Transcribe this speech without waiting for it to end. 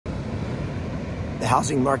The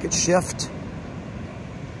housing market shift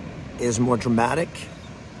is more dramatic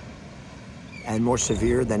and more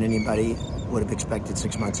severe than anybody would have expected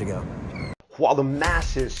 6 months ago. While the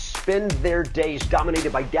masses spend their days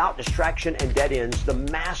dominated by doubt, distraction, and dead ends, the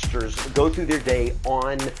masters go through their day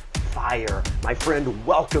on fire. My friend,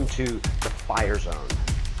 welcome to the Fire Zone.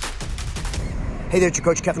 Hey there, it's your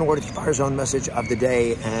coach Kevin Ward with the Fire Zone message of the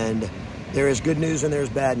day, and there is good news and there's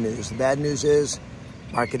bad news. The bad news is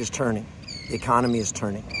market is turning. The economy is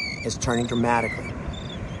turning. It's turning dramatically.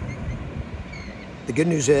 The good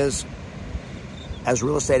news is, as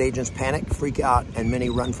real estate agents panic, freak out, and many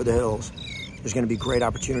run for the hills, there's going to be great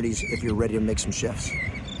opportunities if you're ready to make some shifts.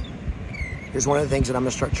 Here's one of the things that I'm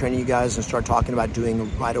going to start training you guys and start talking about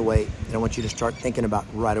doing right away, and I want you to start thinking about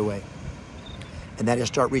right away. And that is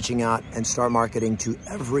start reaching out and start marketing to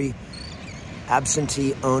every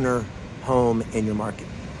absentee owner home in your market.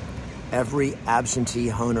 Every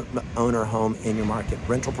absentee owner home in your market.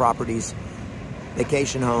 Rental properties,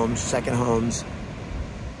 vacation homes, second homes.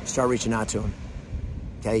 Start reaching out to them.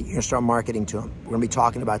 Okay, you're gonna start marketing to them. We're gonna be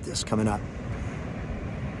talking about this coming up.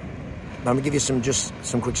 But I'm gonna give you some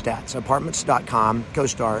quick stats. Apartments.com,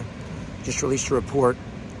 CoStar, just released a report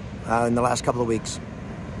in the last couple of weeks.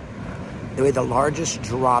 They had the largest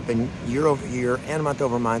drop in year over year and month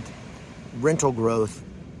over month rental growth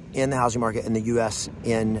in the housing market in the U.S.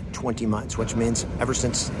 in 20 months, which means ever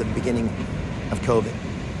since the beginning of COVID.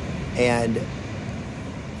 And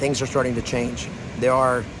things are starting to change. There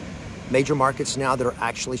are major markets now that are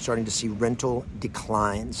actually starting to see rental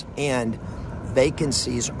declines, and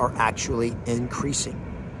vacancies are actually increasing.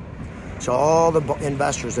 So all the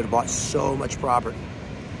investors that have bought so much property,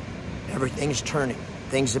 everything's turning.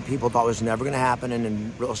 Things that people thought was never going to happen, and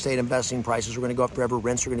in real estate investing, prices are going to go up forever,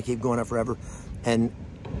 rents are going to keep going up forever, and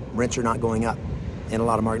rents are not going up in a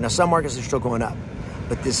lot of markets. Now, some markets are still going up,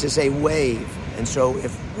 but this is a wave. And so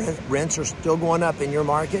if rents are still going up in your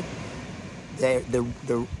market,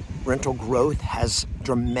 the rental growth has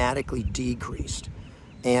dramatically decreased.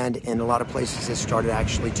 And in a lot of places, it started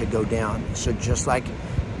actually to go down. So just like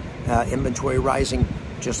inventory rising,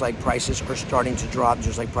 just like prices are starting to drop,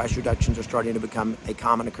 just like price reductions are starting to become a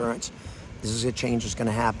common occurrence, this is a change that's going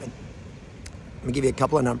to happen. Let me give you a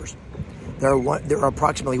couple of numbers. There are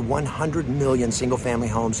approximately 100 million single-family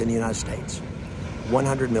homes in the United States.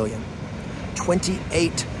 100 million.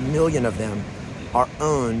 28 million of them are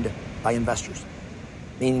owned by investors,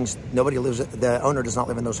 meaning the owner does not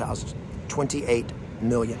live in those houses. 28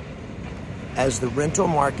 million. As the rental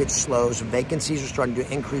market slows, vacancies are starting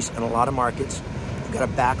to increase in a lot of markets. You've got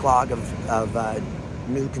a backlog of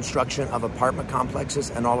new construction of apartment complexes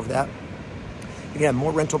and all of that. You're gonna have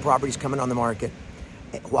more rental properties coming on the market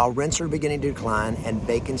while rents are beginning to decline and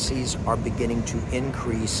vacancies are beginning to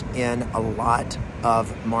increase in a lot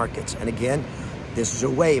of markets. And again, this is a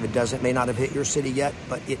wave. It may not have hit your city yet,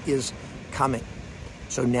 but it is coming.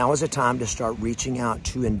 So now is a time to start reaching out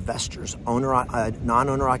to investors,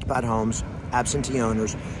 non-owner occupied homes, absentee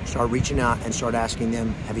owners. Start reaching out and start asking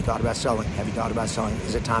them, have you thought about selling? Have you thought about selling?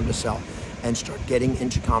 Is it time to sell? And start getting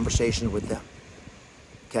into conversations with them,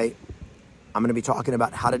 okay? I'm gonna be talking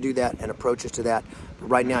about how to do that and approaches to that. But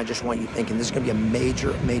right now, I just want you thinking this is gonna be a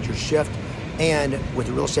major, major shift. And with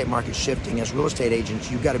the real estate market shifting, as real estate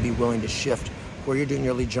agents, you've gotta be willing to shift where you're doing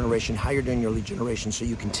your lead generation, how you're doing your lead generation, so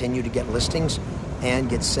you continue to get listings and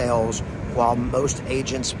get sales while most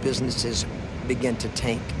agents' businesses begin to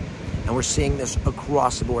tank. And we're seeing this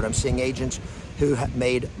across the board. I'm seeing agents who have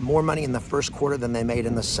made more money in the first quarter than they made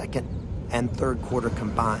in the second and third quarter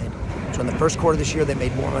combined. So in the first quarter this year, they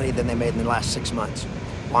made more money than they made in the last 6 months.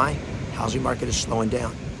 Why? Housing market is slowing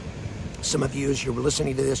down. Some of you, as you're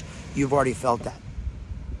listening to this, you've already felt that,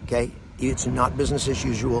 okay? It's not business as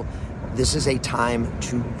usual. This is a time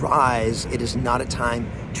to rise. It is not a time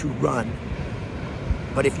to run.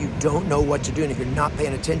 But if you don't know what to do, and if you're not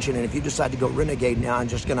paying attention, and if you decide to go renegade now and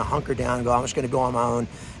just gonna hunker down and go, I'm just gonna go on my own,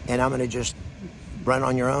 and I'm gonna just run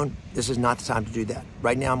on your own, this is not the time to do that.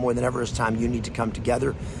 Right now, more than ever, it's time you need to come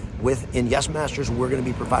together in Yes Masters. We're gonna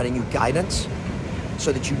be providing you guidance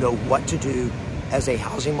so that you know what to do as a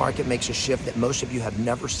housing market makes a shift that most of you have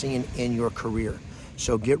never seen in your career.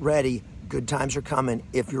 So get ready. Good times are coming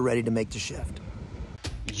if you're ready to make the shift.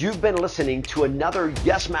 You've been listening to another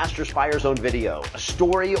Yes Masters Fire Zone video, a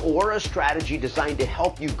story or a strategy designed to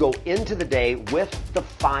help you go into the day with the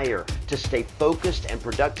fire, to stay focused and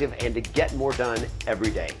productive and to get more done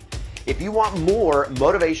every day. If you want more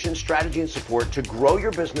motivation, strategy, and support to grow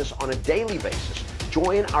your business on a daily basis,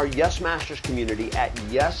 join our Yes Masters community at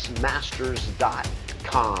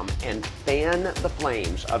yesmasters.com and fan the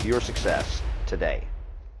flames of your success today.